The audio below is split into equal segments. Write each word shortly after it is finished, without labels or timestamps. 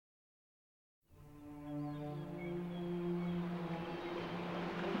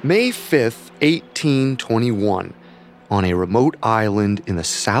May 5th, 1821, on a remote island in the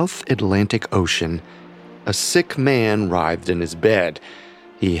South Atlantic Ocean, a sick man writhed in his bed.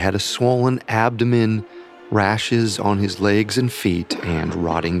 He had a swollen abdomen, rashes on his legs and feet, and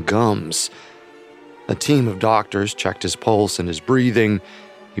rotting gums. A team of doctors checked his pulse and his breathing.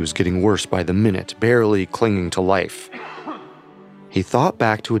 He was getting worse by the minute, barely clinging to life. He thought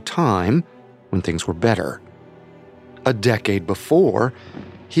back to a time when things were better. A decade before,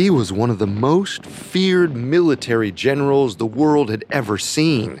 he was one of the most feared military generals the world had ever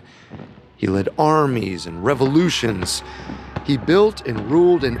seen. He led armies and revolutions. He built and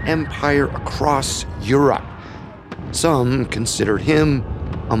ruled an empire across Europe. Some considered him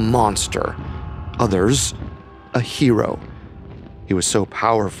a monster, others a hero. He was so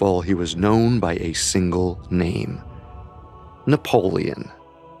powerful, he was known by a single name: Napoleon.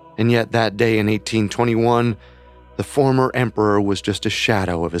 And yet that day in 1821, the former emperor was just a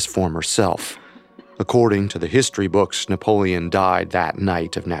shadow of his former self. According to the history books, Napoleon died that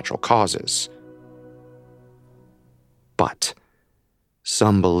night of natural causes. But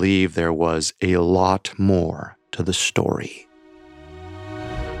some believe there was a lot more to the story.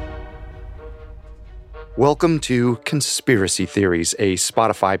 Welcome to Conspiracy Theories, a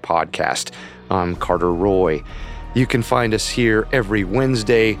Spotify podcast. I'm Carter Roy. You can find us here every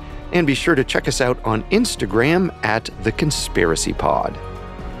Wednesday, and be sure to check us out on Instagram at The Conspiracy Pod.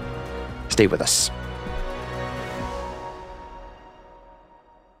 Stay with us.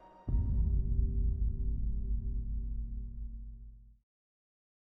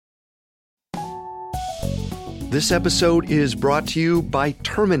 This episode is brought to you by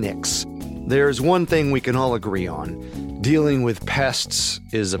Terminix. There's one thing we can all agree on: dealing with pests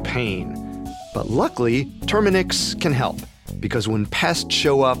is a pain. But luckily, Terminix can help, because when pests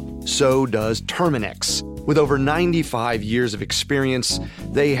show up, so does Terminix. With over 95 years of experience,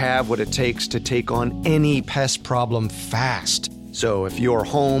 they have what it takes to take on any pest problem fast. So if your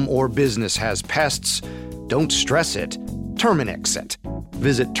home or business has pests, don't stress it, Terminix it.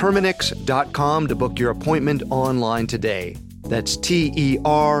 Visit Terminix.com to book your appointment online today. That's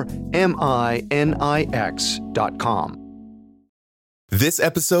TERMINIX.com. This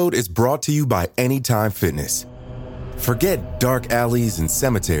episode is brought to you by Anytime Fitness. Forget dark alleys and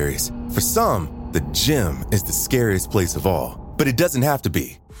cemeteries. For some, the gym is the scariest place of all, but it doesn't have to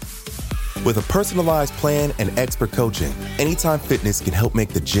be. With a personalized plan and expert coaching, Anytime Fitness can help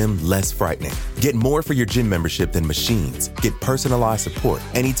make the gym less frightening. Get more for your gym membership than machines. Get personalized support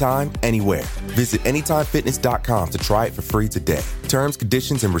anytime, anywhere. Visit AnytimeFitness.com to try it for free today. Terms,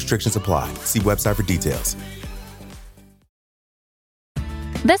 conditions, and restrictions apply. See website for details.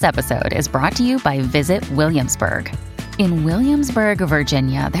 This episode is brought to you by Visit Williamsburg. In Williamsburg,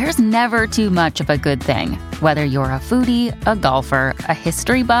 Virginia, there's never too much of a good thing. Whether you're a foodie, a golfer, a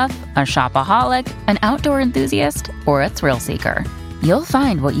history buff, a shopaholic, an outdoor enthusiast, or a thrill seeker, you'll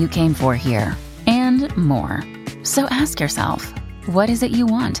find what you came for here and more. So ask yourself, what is it you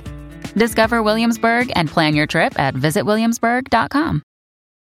want? Discover Williamsburg and plan your trip at visitwilliamsburg.com.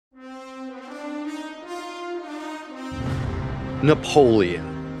 Napoleon.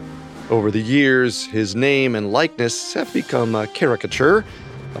 Over the years, his name and likeness have become a caricature,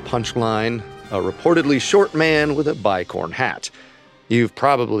 a punchline, a reportedly short man with a bicorn hat. You've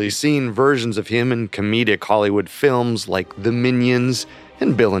probably seen versions of him in comedic Hollywood films like The Minions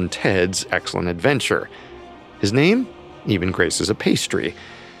and Bill and Ted's Excellent Adventure. His name even graces a pastry.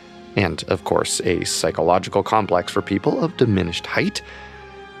 And, of course, a psychological complex for people of diminished height.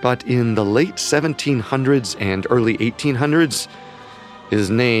 But in the late 1700s and early 1800s, his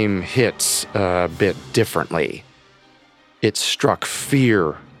name hits a bit differently. It struck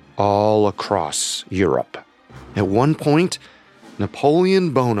fear all across Europe. At one point,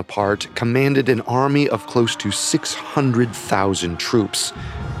 Napoleon Bonaparte commanded an army of close to 600,000 troops.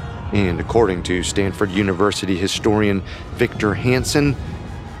 And according to Stanford University historian Victor Hansen,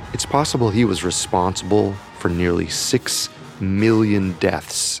 it's possible he was responsible for nearly 6 million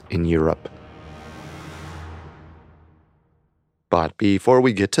deaths in Europe. But before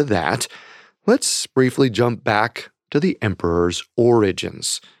we get to that, let's briefly jump back to the emperor's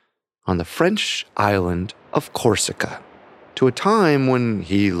origins on the French island of Corsica, to a time when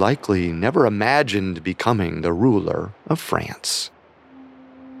he likely never imagined becoming the ruler of France.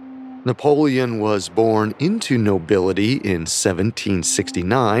 Napoleon was born into nobility in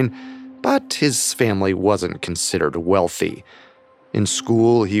 1769, but his family wasn't considered wealthy. In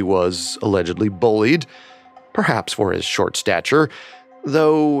school, he was allegedly bullied, perhaps for his short stature,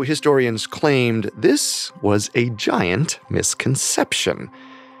 though historians claimed this was a giant misconception.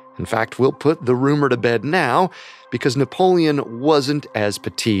 In fact, we'll put the rumor to bed now because Napoleon wasn't as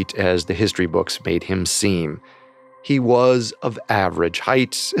petite as the history books made him seem. He was of average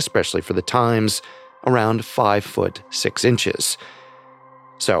height, especially for the times, around 5 foot 6 inches.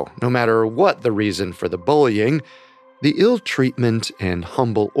 So, no matter what the reason for the bullying, the ill treatment and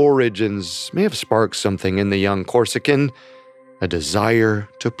humble origins may have sparked something in the young Corsican, a desire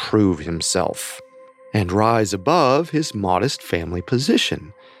to prove himself and rise above his modest family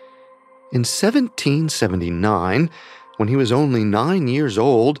position. In 1779, when he was only 9 years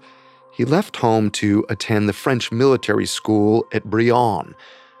old, he left home to attend the French military school at Brienne,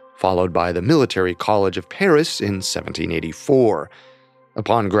 followed by the Military College of Paris in 1784.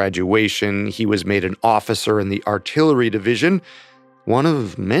 Upon graduation, he was made an officer in the artillery division, one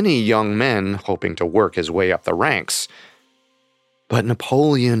of many young men hoping to work his way up the ranks. But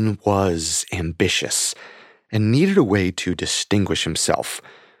Napoleon was ambitious and needed a way to distinguish himself.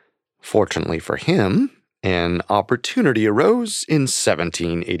 Fortunately for him, an opportunity arose in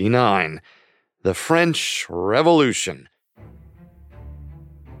 1789, the French Revolution.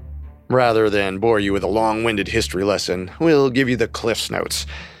 Rather than bore you with a long-winded history lesson, we'll give you the Cliffs Notes.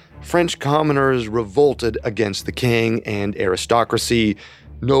 French commoners revolted against the king and aristocracy.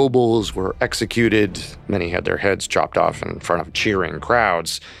 Nobles were executed. Many had their heads chopped off in front of cheering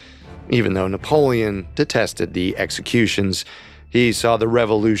crowds. Even though Napoleon detested the executions, he saw the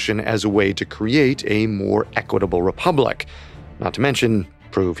revolution as a way to create a more equitable republic, not to mention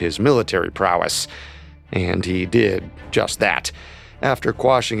prove his military prowess. And he did just that. After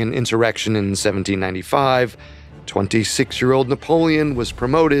quashing an insurrection in 1795, 26-year-old Napoleon was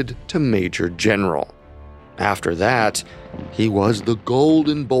promoted to Major General. After that, he was the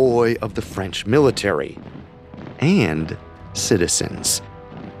golden boy of the French military and citizens.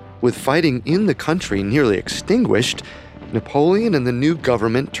 With fighting in the country nearly extinguished, Napoleon and the new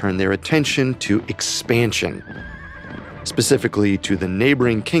government turned their attention to expansion, specifically to the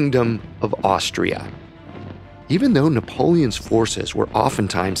neighboring kingdom of Austria. Even though Napoleon's forces were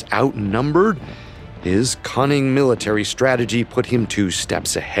oftentimes outnumbered, his cunning military strategy put him 2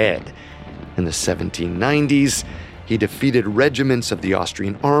 steps ahead. In the 1790s, he defeated regiments of the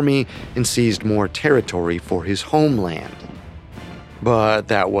Austrian army and seized more territory for his homeland. But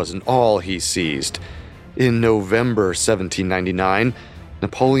that wasn't all he seized. In November 1799,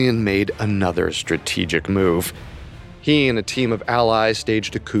 Napoleon made another strategic move. He and a team of allies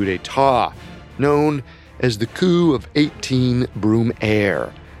staged a coup d'etat, known as the Coup of 18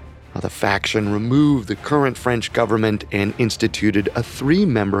 Brumaire. The faction removed the current French government and instituted a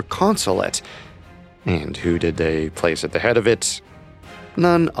 3-member consulate. And who did they place at the head of it?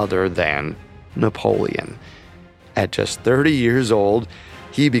 None other than Napoleon. At just 30 years old,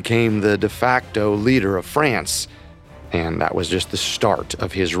 he became the de facto leader of France, and that was just the start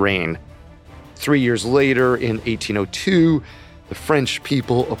of his reign. 3 years later, in 1802, the French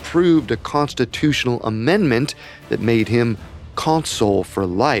people approved a constitutional amendment that made him consul for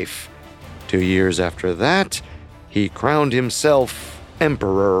life. 2 years after that, he crowned himself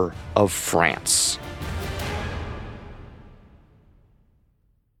Emperor of France.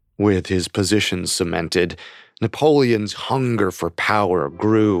 With his position cemented, Napoleon's hunger for power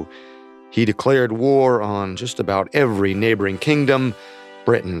grew. He declared war on just about every neighboring kingdom: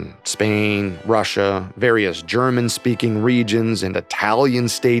 Britain, Spain, Russia, various German-speaking regions and Italian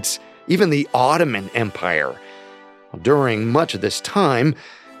states, even the Ottoman Empire. During much of this time,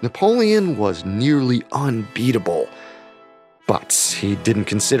 Napoleon was nearly unbeatable. But he didn't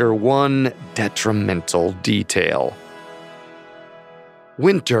consider one detrimental detail: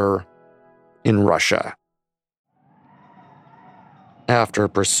 winter in Russia. After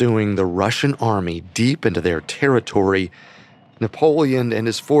pursuing the Russian army deep into their territory, Napoleon and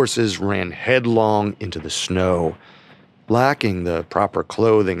his forces ran headlong into the snow. Lacking the proper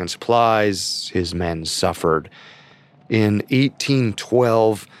clothing and supplies, his men suffered. In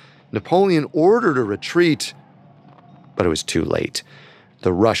 1812, Napoleon ordered a retreat, but it was too late.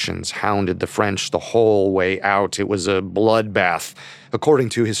 The Russians hounded the French the whole way out. It was a bloodbath. According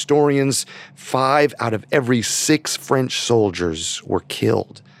to historians, 5 out of every 6 French soldiers were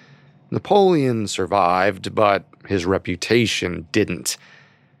killed. Napoleon survived, but his reputation didn't.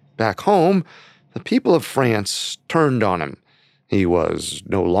 Back home, the people of France turned on him. He was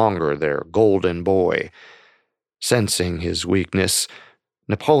no longer their golden boy. Sensing his weakness,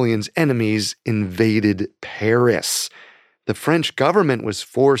 Napoleon's enemies invaded Paris. The French government was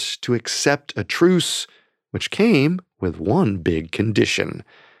forced to accept a truce, which came with one big condition.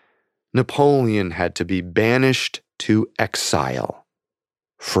 Napoleon had to be banished to exile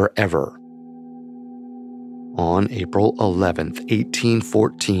forever. On April 11th,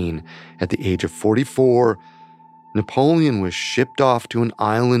 1814, at the age of 44, Napoleon was shipped off to an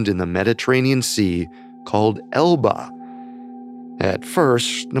island in the Mediterranean Sea called Elba. At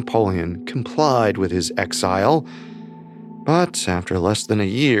first, Napoleon complied with his exile, but after less than a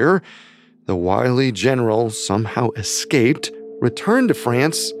year, the wily general somehow escaped, returned to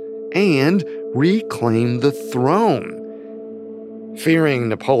France, and reclaimed the throne. Fearing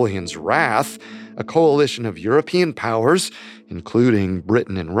Napoleon's wrath, a coalition of European powers, including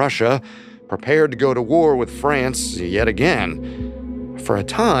Britain and Russia, prepared to go to war with France yet again. For a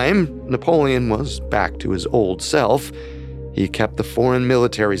time, Napoleon was back to his old self. He kept the foreign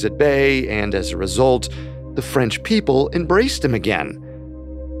militaries at bay, and as a result, the French people embraced him again.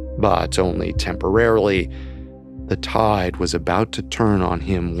 But only temporarily. The tide was about to turn on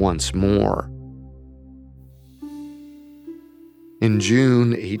him once more. In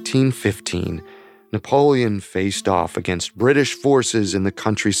June 1815, Napoleon faced off against British forces in the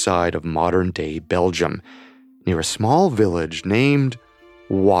countryside of modern-day Belgium, near a small village named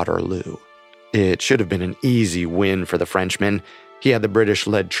Waterloo. It should have been an easy win for the Frenchman. He had the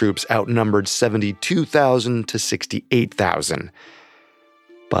British-led troops outnumbered 72,000 to 68,000.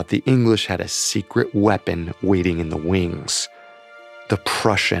 But the English had a secret weapon waiting in the wings: the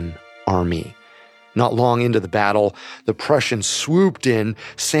Prussian army. Not long into the battle, the Prussians swooped in,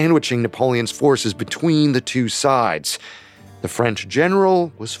 sandwiching Napoleon's forces between the two sides. The French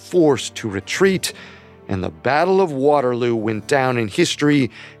general was forced to retreat, and the Battle of Waterloo went down in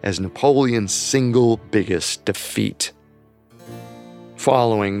history as Napoleon's single biggest defeat.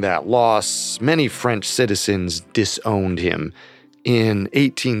 Following that loss, many French citizens disowned him. In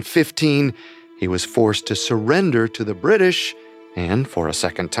 1815, he was forced to surrender to the British, and for a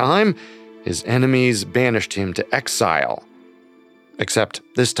second time, his enemies banished him to exile. Except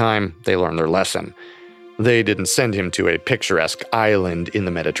this time, they learned their lesson. They didn't send him to a picturesque island in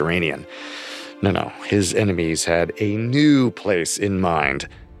the Mediterranean. No, his enemies had a new place in mind.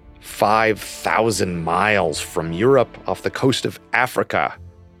 5,000 miles from Europe off the coast of Africa.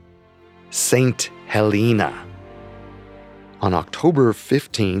 St. Helena. On October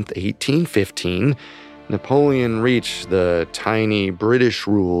 15th, 1815, Napoleon reached the tiny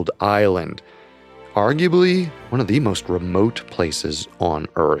British-ruled island, arguably one of the most remote places on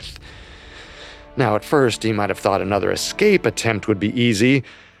Earth. Now, at first, he might have thought another escape attempt would be easy,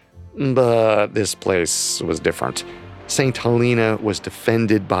 but this place was different. St. Helena was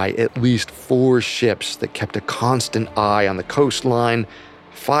defended by at least 4 ships that kept a constant eye on the coastline,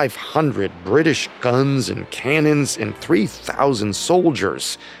 500 British guns and cannons, and 3,000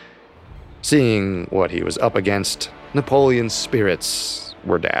 soldiers. Seeing what he was up against, Napoleon's spirits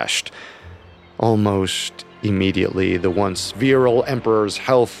were dashed. Almost immediately, the once virile emperor's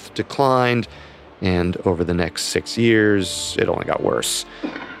health declined, and over the next 6 years, it only got worse.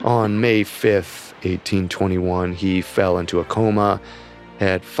 On May 5th, 1821, he fell into a coma.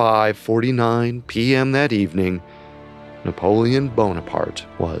 At 5:49 p.m. that evening, Napoleon Bonaparte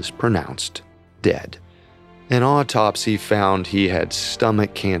was pronounced dead. An autopsy found he had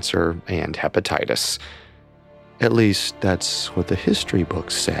stomach cancer and hepatitis. At least that's what the history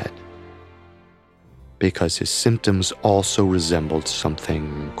books said. Because his symptoms also resembled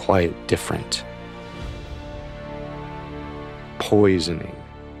something quite different. Poisoning.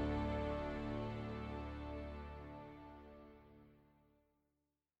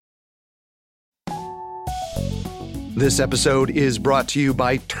 This episode is brought to you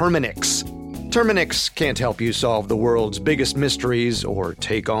by Terminix. Terminix can't help you solve the world's biggest mysteries or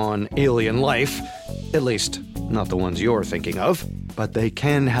take on alien life, at least not the ones you're thinking of, but they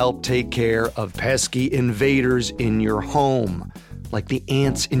can help take care of pesky invaders in your home, like the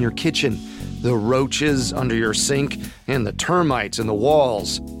ants in your kitchen, the roaches under your sink, and the termites in the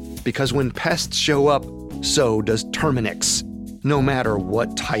walls. Because when pests show up, so does Terminix. No matter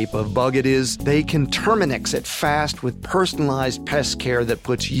what type of bug it is, they can Terminix it fast with personalized pest care that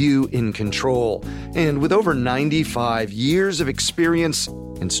puts you in control. And with over 95 years of experience,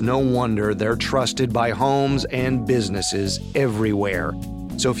 it's no wonder they're trusted by homes and businesses everywhere.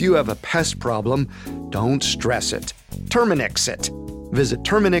 So if you have a pest problem, don't stress it. Terminix it. Visit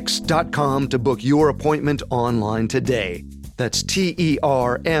Terminix.com to book your appointment online today. That's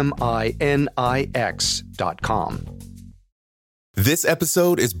TERMINIX.com. This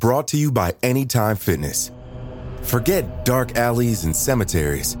episode is brought to you by Anytime Fitness. Forget dark alleys and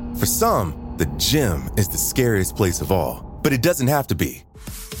cemeteries. For some, the gym is the scariest place of all. But it doesn't have to be.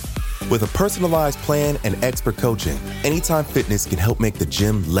 With a personalized plan and expert coaching, Anytime Fitness can help make the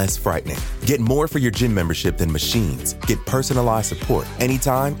gym less frightening. Get more for your gym membership than machines. Get personalized support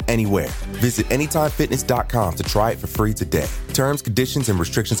anytime, anywhere. Visit AnytimeFitness.com to try it for free today. Terms, conditions, and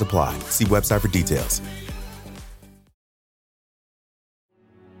restrictions apply. See website for details.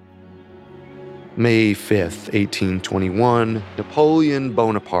 May 5th, 1821, Napoleon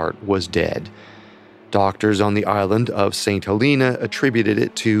Bonaparte was dead. Doctors on the island of St. Helena attributed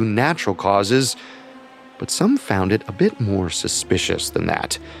it to natural causes, but some found it a bit more suspicious than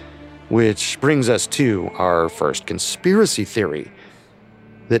that. Which brings us to our first conspiracy theory,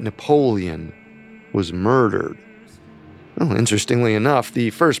 that Napoleon was murdered. Well, interestingly enough, the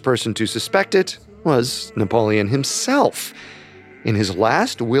first person to suspect it was Napoleon himself. In his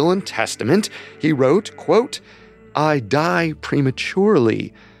last will and testament, he wrote, quote, "I die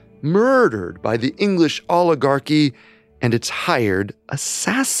prematurely, murdered by the English oligarchy and its hired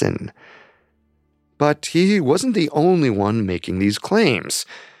assassin." But he wasn't the only one making these claims.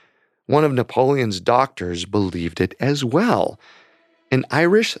 One of Napoleon's doctors believed it as well, an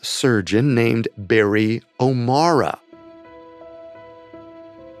Irish surgeon named Barry O'Mara.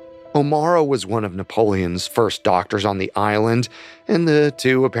 O'Mara was one of Napoleon's first doctors on the island, and the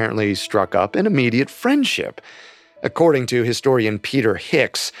two apparently struck up an immediate friendship. According to historian Peter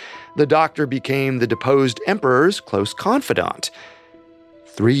Hicks, the doctor became the deposed emperor's close confidant.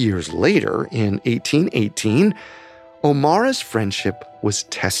 3 years later, in 1818, O'Mara's friendship was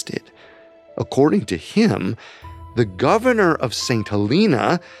tested. According to him, the governor of St.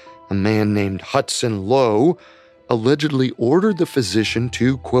 Helena, a man named Hudson Lowe, allegedly ordered the physician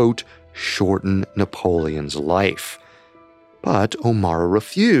to, quote, shorten Napoleon's life. But O'Mara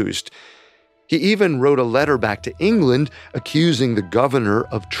refused. He even wrote a letter back to England accusing the governor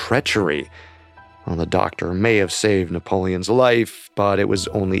of treachery. Well, the doctor may have saved Napoleon's life, but it was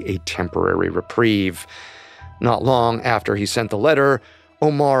only a temporary reprieve. Not long after he sent the letter,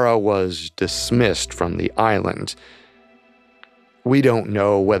 O'Mara was dismissed from the island. We don't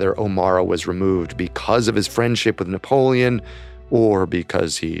know whether O'Mara was removed because of his friendship with Napoleon or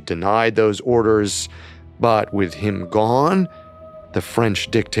because he denied those orders, but with him gone, the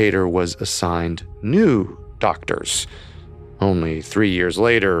French dictator was assigned new doctors. Only 3 years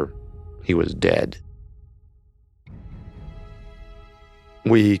later, he was dead.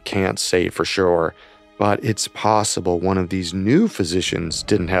 We can't say for sure, but it's possible one of these new physicians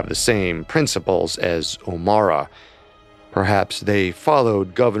didn't have the same principles as O'Mara. Perhaps they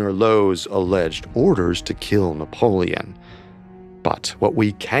followed Governor Lowe's alleged orders to kill Napoleon. But what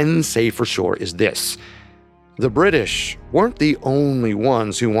we can say for sure is this: the British weren't the only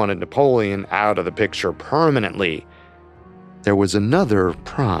ones who wanted Napoleon out of the picture permanently. There was another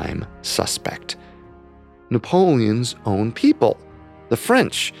prime suspect: Napoleon's own people, the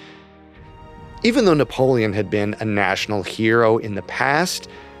French. Even though Napoleon had been a national hero in the past,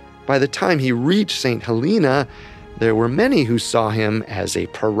 by the time he reached St. Helena, there were many who saw him as a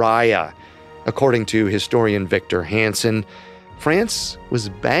pariah. According to historian Victor Hansen, France was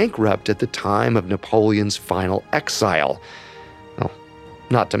bankrupt at the time of Napoleon's final exile. Well,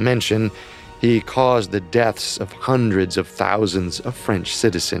 not to mention, he caused the deaths of hundreds of thousands of French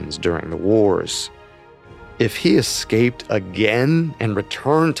citizens during the wars. If he escaped again and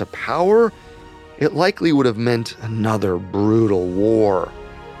returned to power, it likely would have meant another brutal war.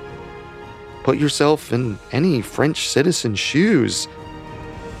 Put yourself in any French citizen's shoes.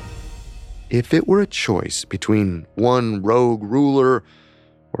 If it were a choice between one rogue ruler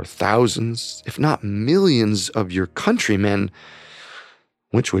or thousands, if not millions, of your countrymen,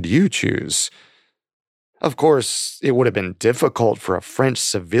 which would you choose? Of course, it would have been difficult for a French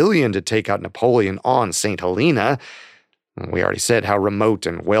civilian to take out Napoleon on St. Helena. We already said how remote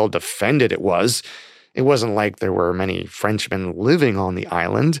and well defended it was. It wasn't like there were many Frenchmen living on the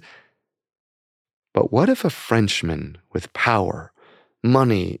island. But what if a Frenchman with power,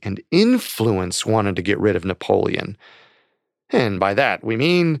 money, and influence wanted to get rid of Napoleon? And by that, we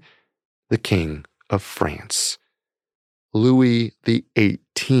mean the King of France, Louis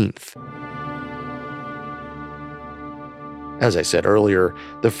XVIII. As I said earlier,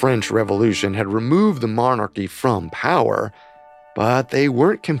 the French Revolution had removed the monarchy from power, but they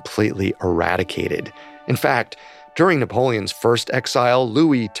weren't completely eradicated. In fact, during Napoleon's first exile,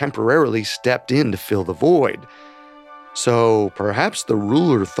 Louis temporarily stepped in to fill the void. So perhaps the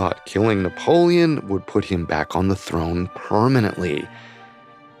ruler thought killing Napoleon would put him back on the throne permanently.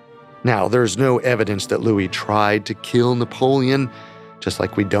 Now, there's no evidence that Louis tried to kill Napoleon, just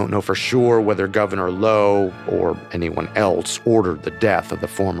like we don't know for sure whether Governor Lowe or anyone else ordered the death of the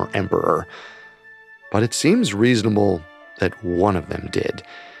former emperor. But it seems reasonable that one of them did,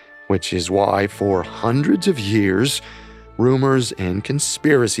 which is why for hundreds of years, rumors and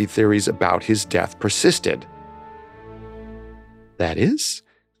conspiracy theories about his death persisted. That is,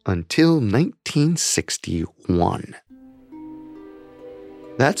 until 1961.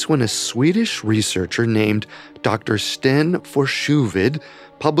 That's when a Swedish researcher named Dr. Sten Forshuvid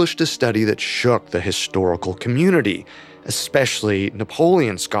published a study that shook the historical community, especially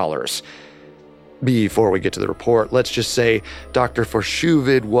Napoleon scholars. Before we get to the report, let's just say Dr.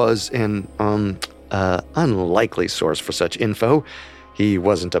 Forshuvid was an unlikely source for such info. He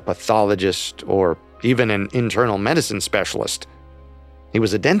wasn't a pathologist or even an internal medicine specialist. He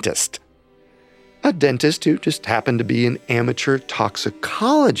was a dentist. A dentist who just happened to be an amateur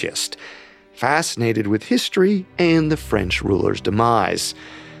toxicologist, fascinated with history and the French ruler's demise.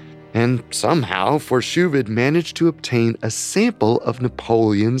 And somehow, Forshuvid managed to obtain a sample of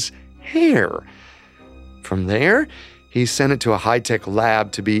Napoleon's hair. From there, he sent it to a high-tech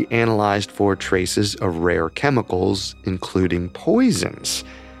lab to be analyzed for traces of rare chemicals, including poisons.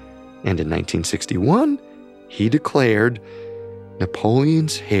 And in 1961, he declared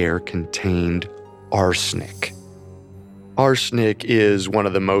Napoleon's hair contained arsenic. Arsenic is one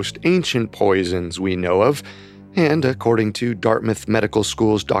of the most ancient poisons we know of, and according to Dartmouth Medical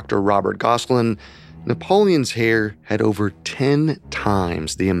School's Dr. Robert Gosselin, Napoleon's hair had over 10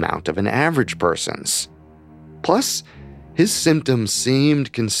 times the amount of an average person's. Plus, his symptoms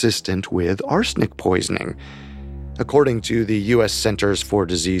seemed consistent with arsenic poisoning. According to the U.S. Centers for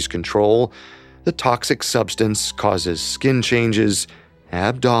Disease Control, the toxic substance causes skin changes,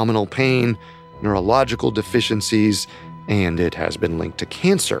 abdominal pain, neurological deficiencies, and it has been linked to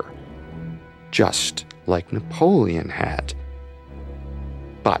cancer, just like Napoleon had.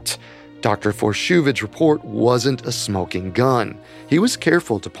 But Dr. Forshuvid's report wasn't a smoking gun. He was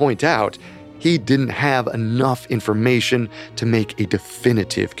careful to point out he didn't have enough information to make a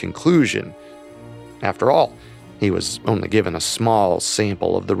definitive conclusion. After all, he was only given a small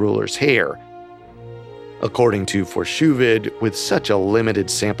sample of the ruler's hair. According to Forshuvid, with such a limited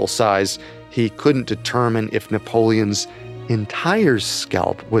sample size, he couldn't determine if Napoleon's entire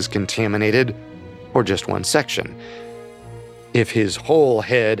scalp was contaminated or just one section. If his whole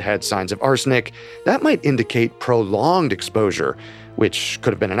head had signs of arsenic, that might indicate prolonged exposure, which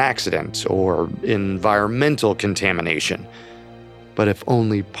could have been an accident or environmental contamination. But if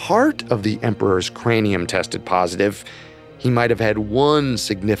only part of the emperor's cranium tested positive, he might have had one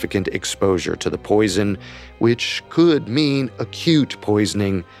significant exposure to the poison, which could mean acute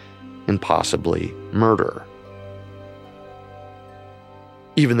poisoning and possibly murder.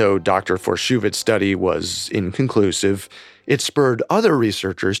 Even though Dr. Forshuvid's study was inconclusive, it spurred other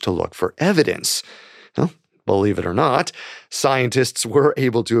researchers to look for evidence. Well, believe it or not, scientists were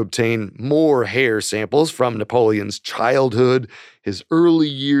able to obtain more hair samples from Napoleon's childhood, his early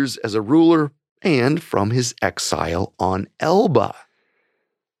years as a ruler, and from his exile on Elba.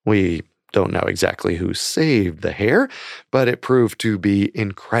 We don't know exactly who saved the hair, but it proved to be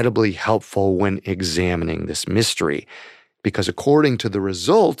incredibly helpful when examining this mystery, because according to the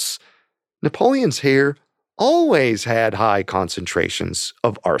results, Napoleon's hair always had high concentrations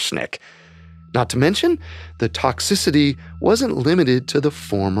of arsenic. Not to mention, the toxicity wasn't limited to the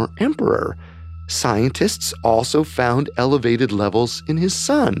former emperor. Scientists also found elevated levels in his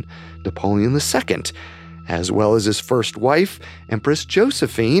son, Napoleon II, as well as his first wife, Empress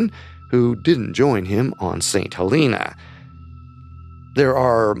Josephine, who didn't join him on St. Helena. There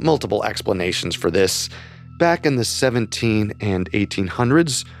are multiple explanations for this. Back in the 17 and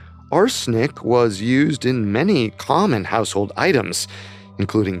 1800s, arsenic was used in many common household items,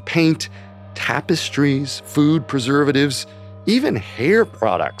 including paint, tapestries, food preservatives, even hair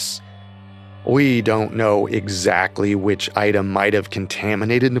products. We don't know exactly which item might have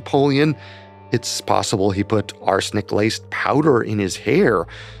contaminated Napoleon. It's possible he put arsenic-laced powder in his hair,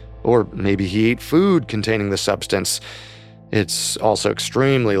 or maybe he ate food containing the substance. It's also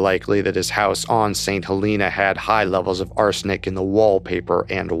extremely likely that his house on St. Helena had high levels of arsenic in the wallpaper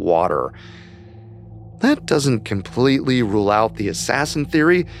and water. That doesn't completely rule out the assassin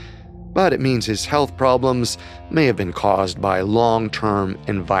theory, but it means his health problems may have been caused by long-term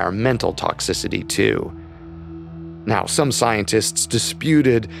environmental toxicity too. Now, some scientists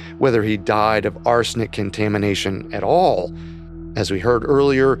disputed whether he died of arsenic contamination at all. As we heard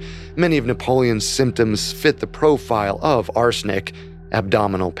earlier, many of Napoleon's symptoms fit the profile of arsenic,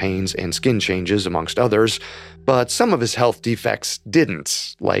 abdominal pains and skin changes, amongst others, but some of his health defects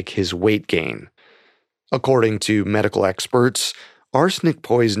didn't, like his weight gain. According to medical experts, arsenic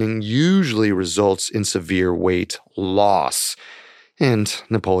poisoning usually results in severe weight loss, and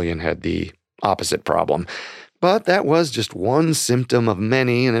Napoleon had the opposite problem. But that was just one symptom of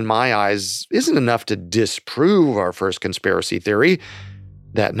many, and in my eyes, isn't enough to disprove our first conspiracy theory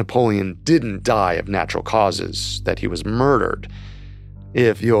that Napoleon didn't die of natural causes, that he was murdered.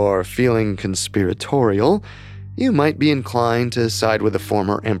 If you're feeling conspiratorial, you might be inclined to side with the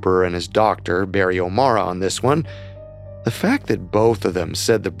former emperor and his doctor, Barry O'Mara, on this one. The fact that both of them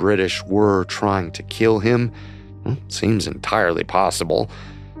said the British were trying to kill him seems entirely possible,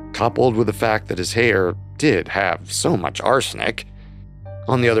 coupled with the fact that his hair did have so much arsenic.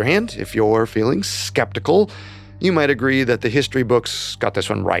 On the other hand, if you're feeling skeptical, you might agree that the history books got this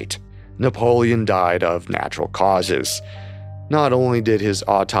one right. Napoleon died of natural causes. Not only did his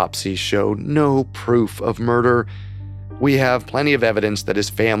autopsy show no proof of murder, we have plenty of evidence that his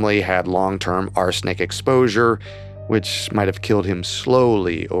family had long-term arsenic exposure, which might have killed him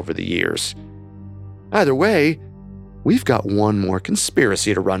slowly over the years. Either way, we've got one more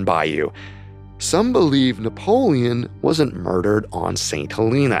conspiracy to run by you. Some believe Napoleon wasn't murdered on St.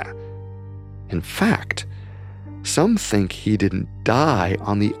 Helena. In fact, some think he didn't die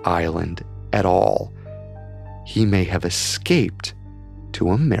on the island at all. He may have escaped to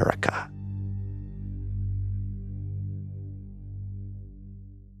America.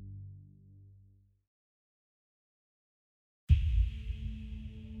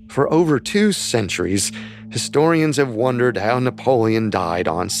 For over 2 centuries, historians have wondered how Napoleon died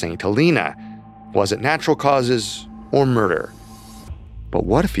on St. Helena. Was it natural causes or murder? But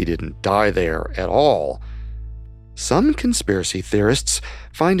what if he didn't die there at all? Some conspiracy theorists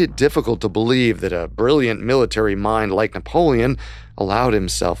find it difficult to believe that a brilliant military mind like Napoleon allowed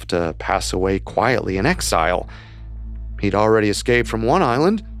himself to pass away quietly in exile. He'd already escaped from one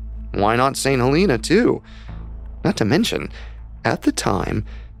island. Why not St. Helena, too? Not to mention, at the time,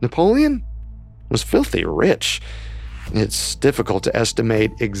 Napoleon was filthy rich. It's difficult to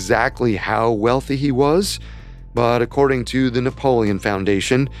estimate exactly how wealthy he was, but according to the Napoleon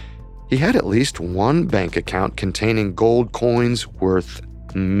Foundation, he had at least one bank account containing gold coins worth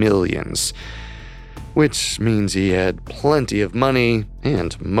millions, which means he had plenty of money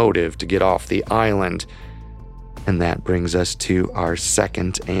and motive to get off the island. And that brings us to our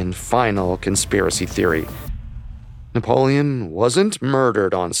second and final conspiracy theory. Napoleon wasn't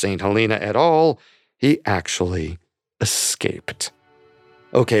murdered on St. Helena at all. He actually escaped.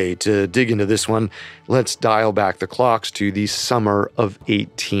 Okay, to dig into this one, let's dial back the clocks to the summer of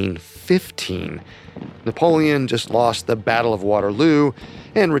 1815. Napoleon just lost the Battle of Waterloo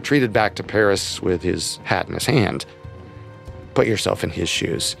and retreated back to Paris with his hat in his hand. Put yourself in his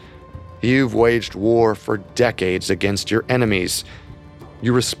shoes. You've waged war for decades against your enemies.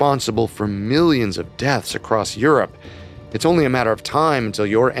 You're responsible for millions of deaths across Europe. It's only a matter of time until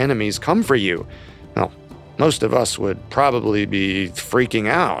your enemies come for you. Well, most of us would probably be freaking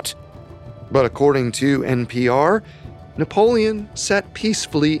out. But according to NPR, Napoleon sat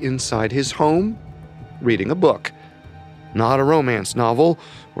peacefully inside his home, reading a book. Not a romance novel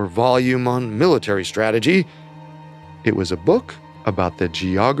or volume on military strategy. It was a book about the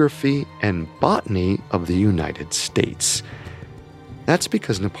geography and botany of the United States. That's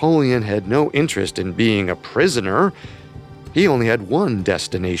because Napoleon had no interest in being a prisoner. He only had one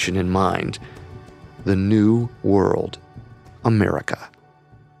destination in mind: the New World, America.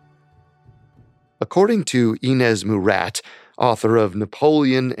 According to Inez Murat, author of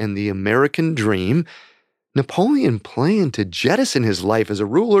Napoleon and the American Dream, Napoleon planned to jettison his life as a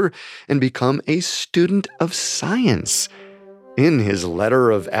ruler and become a student of science. In his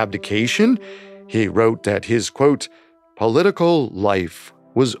letter of abdication, he wrote that his, quote, political life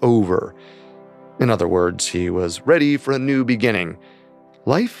was over. In other words, he was ready for a new beginning.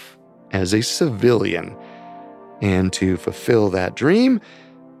 Life as a civilian. And to fulfill that dream,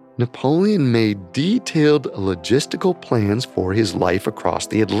 Napoleon made detailed logistical plans for his life across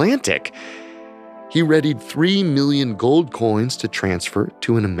the Atlantic. He readied 3 million gold coins to transfer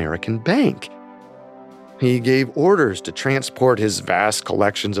to an American bank. He gave orders to transport his vast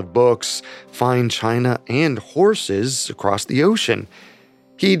collections of books, fine china, and horses across the ocean.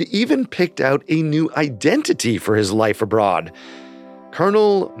 He'd even picked out a new identity for his life abroad: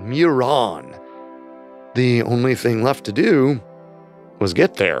 Colonel Muron. The only thing left to do was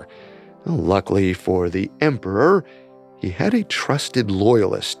get there. Luckily for the emperor, he had a trusted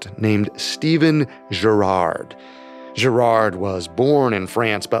loyalist named Stephen Girard. Girard was born in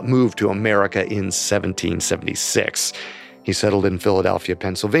France but moved to America in 1776. He settled in Philadelphia,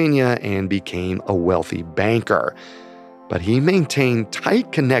 Pennsylvania, and became a wealthy banker. But he maintained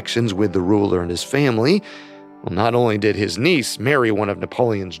tight connections with the ruler and his family. Well, not only did his niece marry one of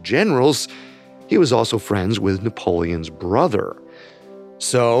Napoleon's generals, he was also friends with Napoleon's brother.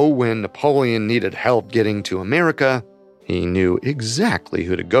 So when Napoleon needed help getting to America, he knew exactly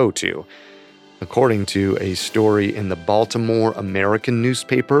who to go to. According to a story in the Baltimore American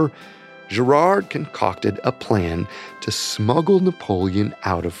newspaper, Girard concocted a plan to smuggle Napoleon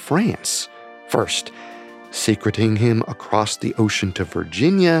out of France. First, secreting him across the ocean to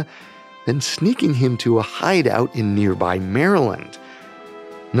Virginia, then sneaking him to a hideout in nearby Maryland.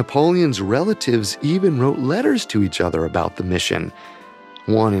 Napoleon's relatives even wrote letters to each other about the mission.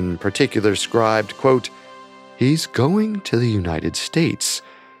 One in particular scribed, quote, "He's going to the United States,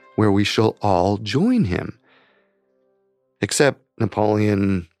 where we shall all join him." Except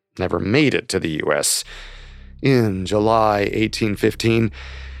Napoleon never made it to the U.S. In July 1815,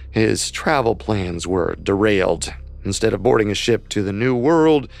 his travel plans were derailed. Instead of boarding a ship to the New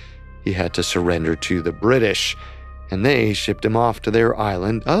World, he had to surrender to the British, and they shipped him off to their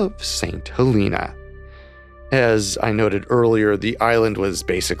island of St. Helena. As I noted earlier, the island was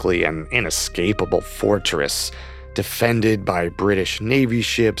basically an inescapable fortress, defended by British Navy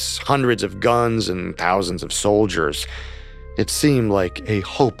ships, hundreds of guns, and thousands of soldiers. It seemed like a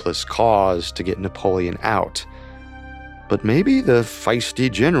hopeless cause to get Napoleon out. But maybe the feisty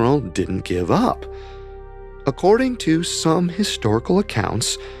general didn't give up. According to some historical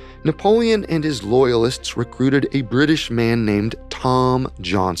accounts, Napoleon and his loyalists recruited a British man named Tom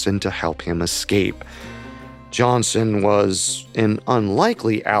Johnson to help him escape. Johnson was an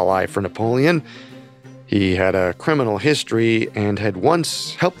unlikely ally for Napoleon. He had a criminal history and had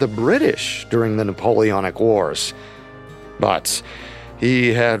once helped the British during the Napoleonic Wars. But he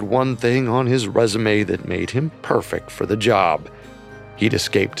had one thing on his resume that made him perfect for the job. He'd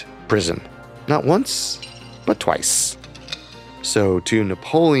escaped prison, not once, but twice. So to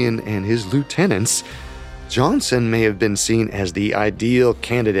Napoleon and his lieutenants, Johnson may have been seen as the ideal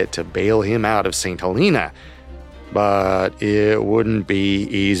candidate to bail him out of St. Helena. But it wouldn't be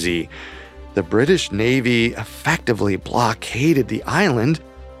easy. The British Navy effectively blockaded the island,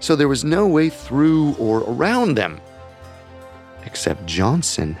 so there was no way through or around them. Except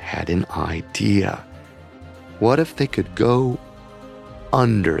Johnson had an idea. What if they could go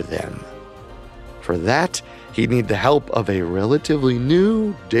under them? For that, he'd need the help of a relatively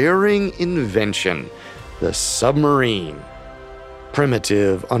new, daring invention, the submarine.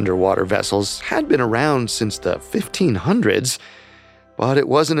 Primitive underwater vessels had been around since the 1500s, but it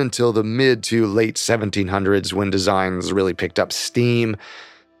wasn't until the mid to late 1700s when designs really picked up steam.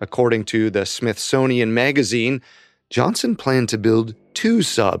 According to the Smithsonian Magazine, Johnson planned to build 2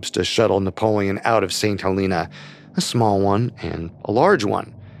 subs to shuttle Napoleon out of St. Helena, a small one and a large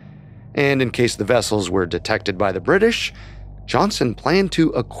one. And in case the vessels were detected by the British, Johnson planned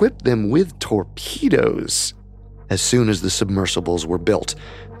to equip them with torpedoes. As soon as the submersibles were built,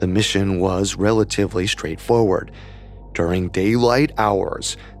 the mission was relatively straightforward. During daylight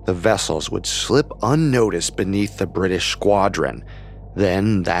hours, the vessels would slip unnoticed beneath the British squadron.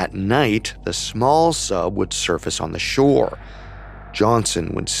 Then, that night, the small sub would surface on the shore.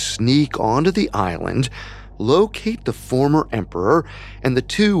 Johnson would sneak onto the island, locate the former emperor, and the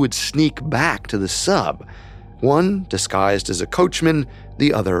two would sneak back to the sub. One disguised as a coachman,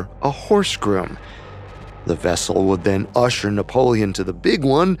 the other a horse groom. The vessel would then usher Napoleon to the big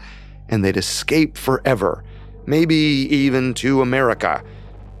one, and they'd escape forever, maybe even to America.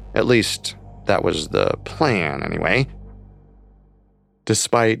 At least, that was the plan, anyway.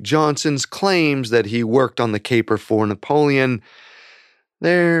 Despite Johnson's claims that he worked on the caper for Napoleon,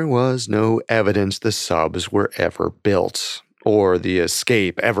 there was no evidence the subs were ever built, or the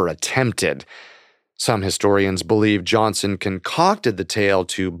escape ever attempted. Some historians believe Johnson concocted the tale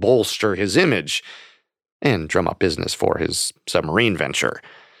to bolster his image and drum up business for his submarine venture.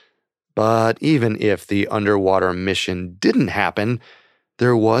 But even if the underwater mission didn't happen,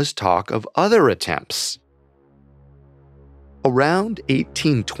 there was talk of other attempts. Around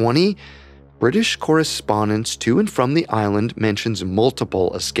 1820, British correspondence to and from the island mentions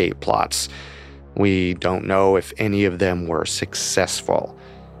multiple escape plots. We don't know if any of them were successful.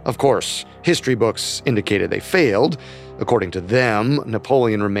 Of course, history books indicated they failed. According to them,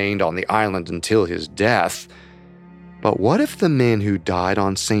 Napoleon remained on the island until his death. But what if the man who died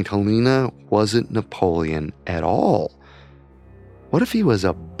on St. Helena wasn't Napoleon at all? What if he was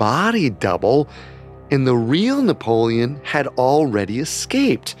a body double and the real Napoleon had already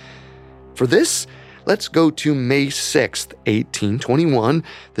escaped? For this, let's go to May 6th, 1821,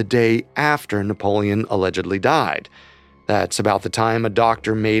 the day after Napoleon allegedly died. That's about the time a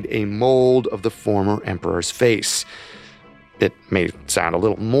doctor made a mold of the former emperor's face. It may sound a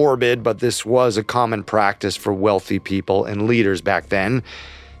little morbid, but this was a common practice for wealthy people and leaders back then,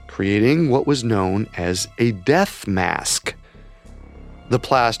 creating what was known as a death mask. The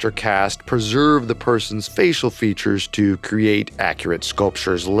plaster cast preserved the person's facial features to create accurate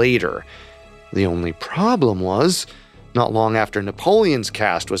sculptures later. The only problem was, not long after Napoleon's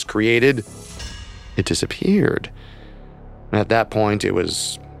cast was created, it disappeared. At that point, it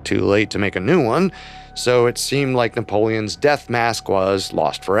was too late to make a new one, so it seemed like Napoleon's death mask was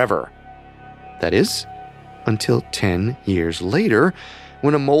lost forever. That is, until 10 years later,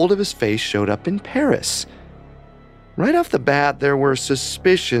 when a mold of his face showed up in Paris. Right off the bat, there were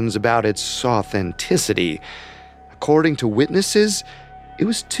suspicions about its authenticity. According to witnesses, it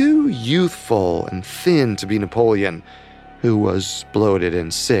was too youthful and thin to be Napoleon, who was bloated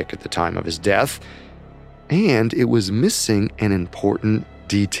and sick at the time of his death, and it was missing an important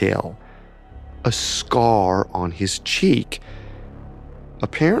detail: a scar on his cheek.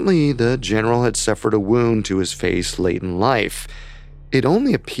 Apparently, the general had suffered a wound to his face late in life. It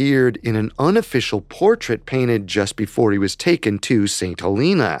only appeared in an unofficial portrait painted just before he was taken to St.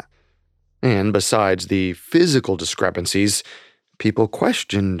 Helena. And besides the physical discrepancies, people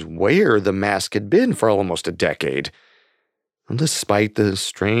questioned where the mask had been for almost a decade. Despite the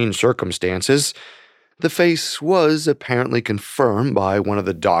strange circumstances, the face was apparently confirmed by one of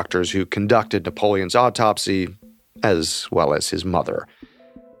the doctors who conducted Napoleon's autopsy, as well as his mother.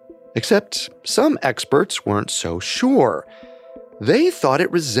 Except some experts weren't so sure. They thought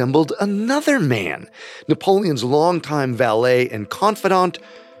it resembled another man, Napoleon's longtime valet and confidant,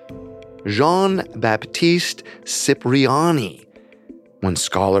 Jean-Baptiste Cipriani. When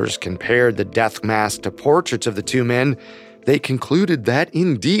scholars compared the death mask to portraits of the two men, they concluded that,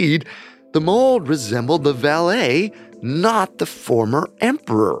 indeed, the mold resembled the valet, not the former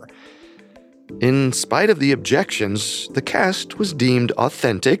emperor. In spite of the objections, the cast was deemed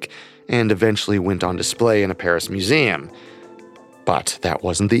authentic and eventually went on display in a Paris museum. But that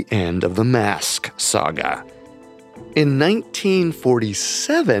wasn't the end of the mask saga. In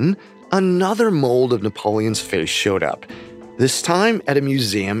 1947, another mold of Napoleon's face showed up, this time at a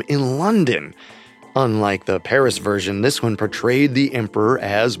museum in London. Unlike the Paris version, this one portrayed the emperor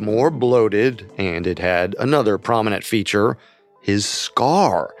as more bloated, and it had another prominent feature: his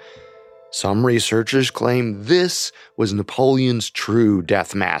scar. Some researchers claim this was Napoleon's true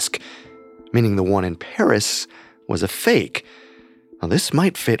death mask, meaning the one in Paris was a fake. Now, this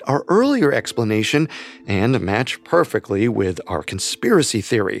might fit our earlier explanation and match perfectly with our conspiracy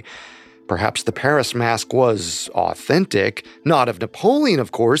theory. Perhaps the Paris mask was authentic, not of Napoleon,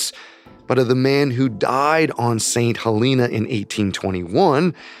 of course, but of the man who died on St. Helena in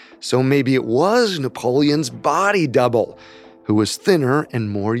 1821, so maybe it was Napoleon's body double, who was thinner and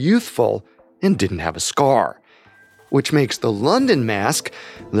more youthful and didn't have a scar. Which makes the London mask,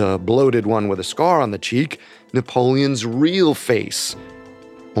 the bloated one with a scar on the cheek, Napoleon's real face.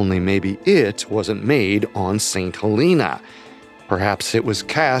 Only maybe it wasn't made on St. Helena. Perhaps it was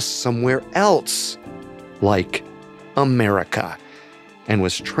cast somewhere else, like America, and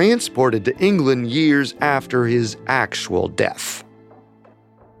was transported to England years after his actual death.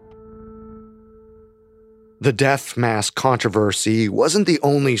 The death mask controversy wasn't the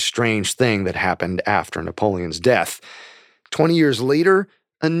only strange thing that happened after Napoleon's death. 20 years later,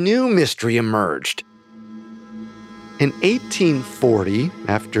 a new mystery emerged. In 1840,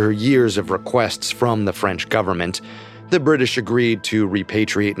 after years of requests from the French government, the British agreed to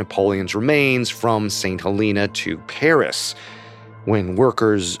repatriate Napoleon's remains from St. Helena to Paris. When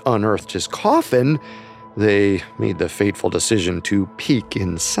workers unearthed his coffin, they made the fateful decision to peek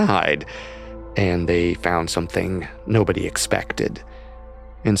inside, and they found something nobody expected.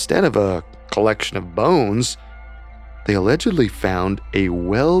 Instead of a collection of bones, they allegedly found a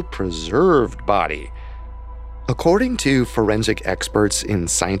well-preserved body. According to forensic experts in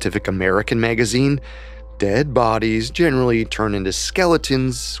Scientific American magazine, dead bodies generally turn into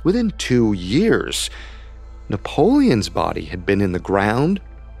skeletons within 2 years. Napoleon's body had been in the ground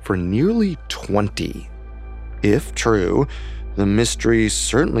for nearly 20. If true, the mystery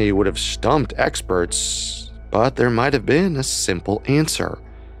certainly would have stumped experts, but there might have been a simple answer.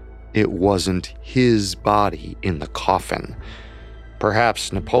 It wasn't his body in the coffin.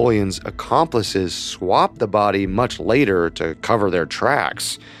 Perhaps Napoleon's accomplices swapped the body much later to cover their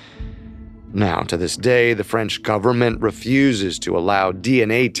tracks. Now, to this day, the French government refuses to allow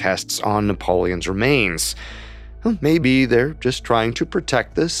DNA tests on Napoleon's remains. Well, maybe they're just trying to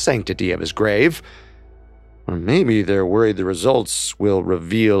protect the sanctity of his grave. Or maybe they're worried the results will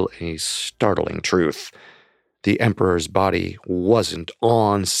reveal a startling truth. The emperor's body wasn't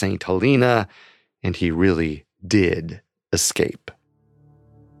on St. Helena, and he really did escape.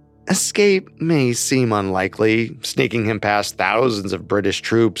 Escape may seem unlikely. Sneaking him past thousands of British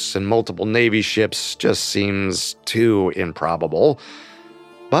troops and multiple Navy ships just seems too improbable.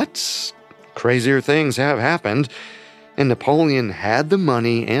 But crazier things have happened, and Napoleon had the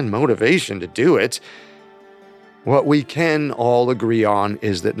money and motivation to do it. What we can all agree on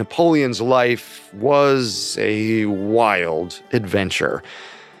is that Napoleon's life was a wild adventure.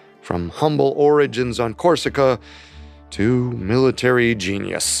 From humble origins on Corsica to military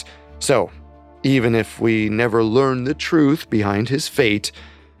genius. So, even if we never learn the truth behind his fate,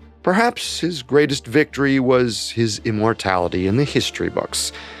 perhaps his greatest victory was his immortality in the history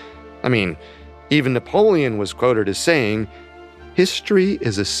books. I mean, even Napoleon was quoted as saying, "History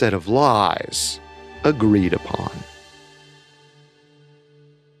is a set of lies agreed upon."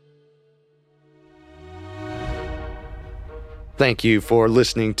 Thank you for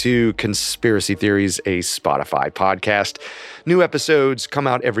listening to Conspiracy Theories, a Spotify podcast. New episodes come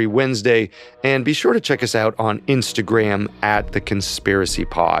out every Wednesday, and be sure to check us out on Instagram at The Conspiracy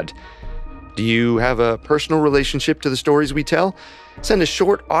Pod. Do you have a personal relationship to the stories we tell? Send a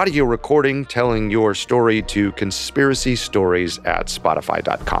short audio recording telling your story to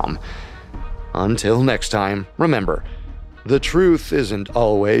conspiracystories@spotify.com. Until next time, remember, the truth isn't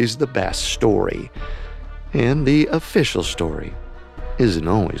always the best story. And the official story isn't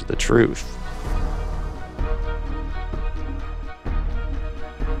always the truth.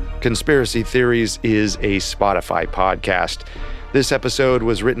 Conspiracy Theories is a Spotify podcast. This episode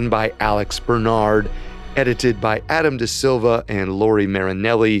was written by Alex Bernard, edited by Adam De Silva and Lori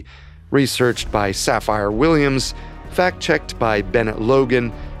Marinelli, researched by Sapphire Williams, fact-checked by Bennett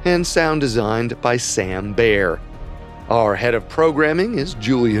Logan, and sound designed by Sam Baer. Our head of programming is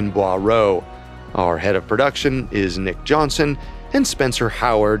Julian Boireau. Our head of production is Nick Johnson, and Spencer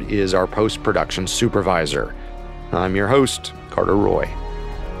Howard is our post-production supervisor. I'm your host, Carter Roy.